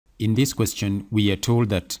in this question, we are told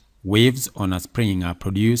that waves on a spring are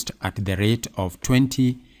produced at the rate of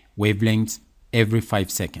 20 wavelengths every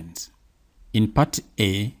 5 seconds. In part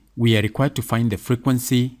A, we are required to find the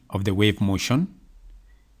frequency of the wave motion.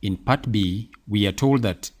 In part B, we are told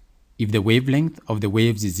that if the wavelength of the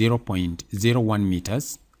waves is 0.01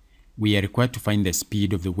 meters, we are required to find the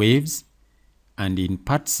speed of the waves. And in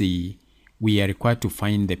part C, we are required to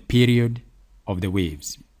find the period of the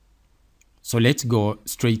waves. So let's go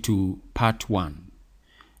straight to part 1.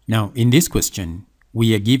 Now, in this question,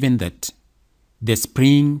 we are given that the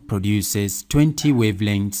spring produces 20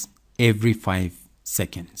 wavelengths every 5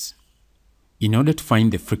 seconds. In order to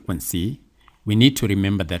find the frequency, we need to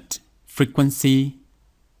remember that frequency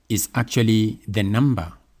is actually the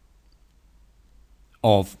number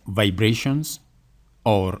of vibrations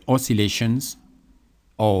or oscillations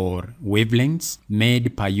or wavelengths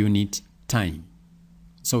made per unit time.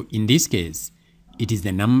 So in this case, it is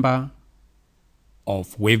the number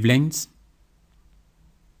of wavelengths.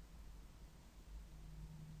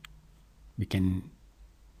 We can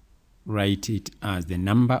write it as the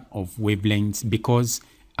number of wavelengths because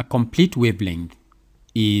a complete wavelength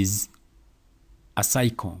is a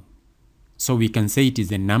cycle. So we can say it is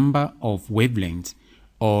the number of wavelengths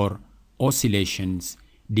or oscillations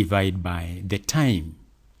divided by the time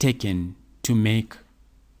taken to make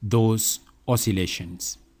those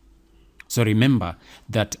oscillations. So remember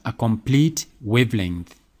that a complete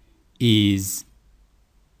wavelength is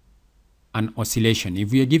an oscillation.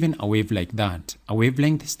 If we are given a wave like that, a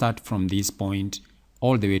wavelength starts from this point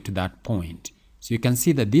all the way to that point. So you can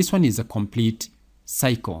see that this one is a complete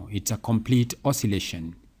cycle. It's a complete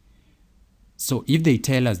oscillation. So if they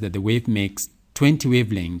tell us that the wave makes 20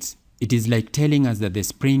 wavelengths, it is like telling us that the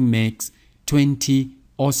spring makes 20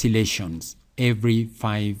 oscillations every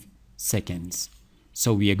 5 seconds.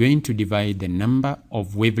 So we are going to divide the number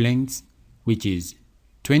of wavelengths, which is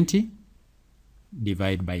 20,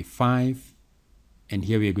 divide by 5, and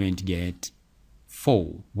here we are going to get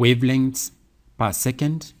 4 wavelengths per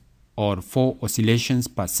second, or 4 oscillations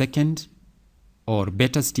per second, or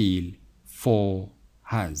better still, 4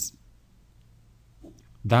 Hz.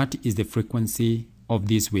 That is the frequency of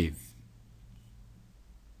this wave.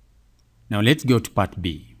 Now let's go to part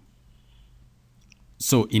B.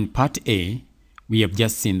 So in part A, we have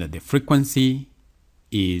just seen that the frequency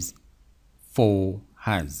is 4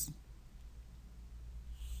 Hz.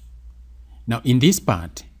 Now in this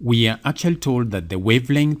part, we are actually told that the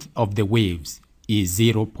wavelength of the waves is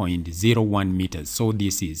 0.01 meters. So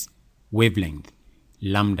this is wavelength,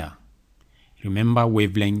 lambda. Remember,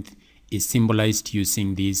 wavelength is symbolized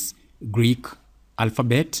using this Greek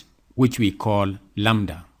alphabet, which we call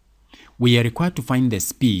lambda. We are required to find the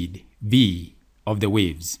speed, v, of the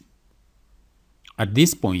waves. At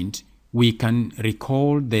this point, we can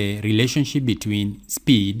recall the relationship between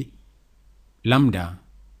speed, lambda,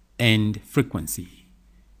 and frequency.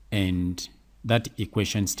 And that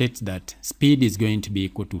equation states that speed is going to be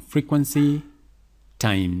equal to frequency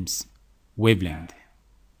times wavelength.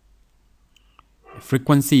 The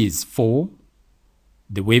frequency is 4.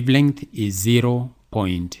 The wavelength is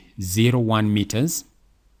 0.01 meters.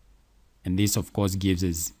 And this, of course, gives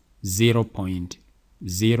us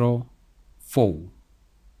 0.04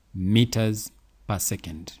 meters per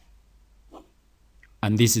second.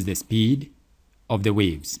 And this is the speed of the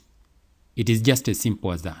waves. It is just as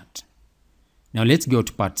simple as that. Now let's go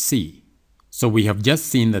to part C. So we have just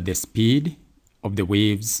seen that the speed of the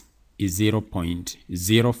waves is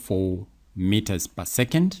 0.04 meters per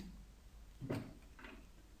second.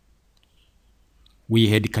 We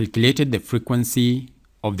had calculated the frequency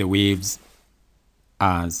of the waves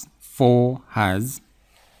as 4 Hz.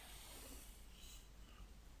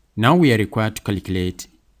 Now we are required to calculate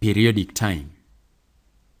periodic time.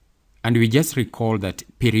 And we just recall that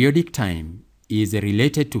periodic time is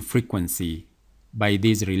related to frequency by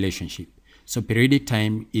this relationship. So periodic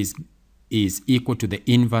time is equal to the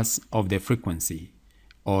inverse of the frequency,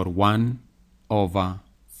 or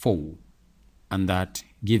 1/4. And that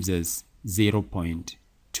gives us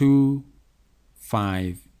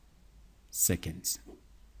 0.25 seconds.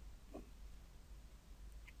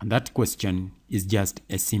 And that question is just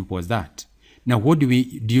as simple as that. Now, what do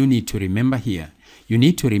you need to remember here? You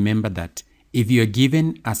need to remember that if you are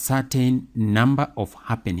given a certain number of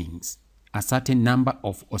happenings, a certain number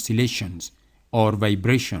of oscillations or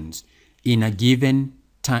vibrations in a given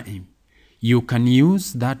time, you can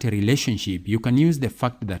use that relationship. You can use the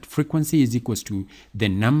fact that frequency is equals to the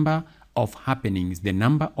number of happenings, the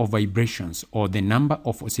number of vibrations, or the number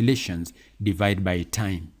of oscillations divided by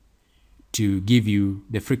time to give you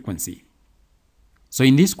the frequency. So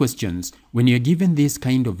in these questions, when you're given this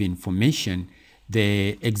kind of information,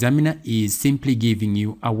 the examiner is simply giving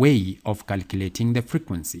you a way of calculating the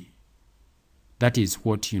frequency. That is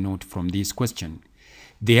what you note from this question.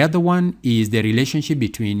 The other one is the relationship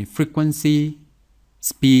between frequency,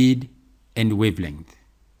 speed, and wavelength.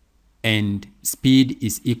 And speed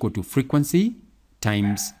is equal to frequency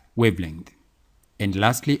times wavelength. And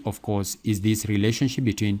lastly, of course, is this relationship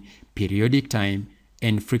between periodic time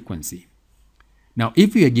and frequency. Now,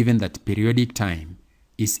 if we are given that periodic time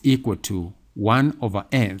is equal to 1 over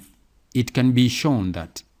f, it can be shown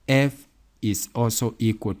that f is also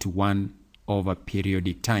equal to 1 over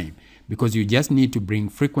periodic time, because you just need to bring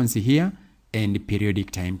frequency here and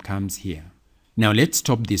periodic time comes here. Now let's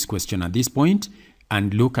stop this question at this point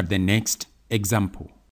and look at the next example.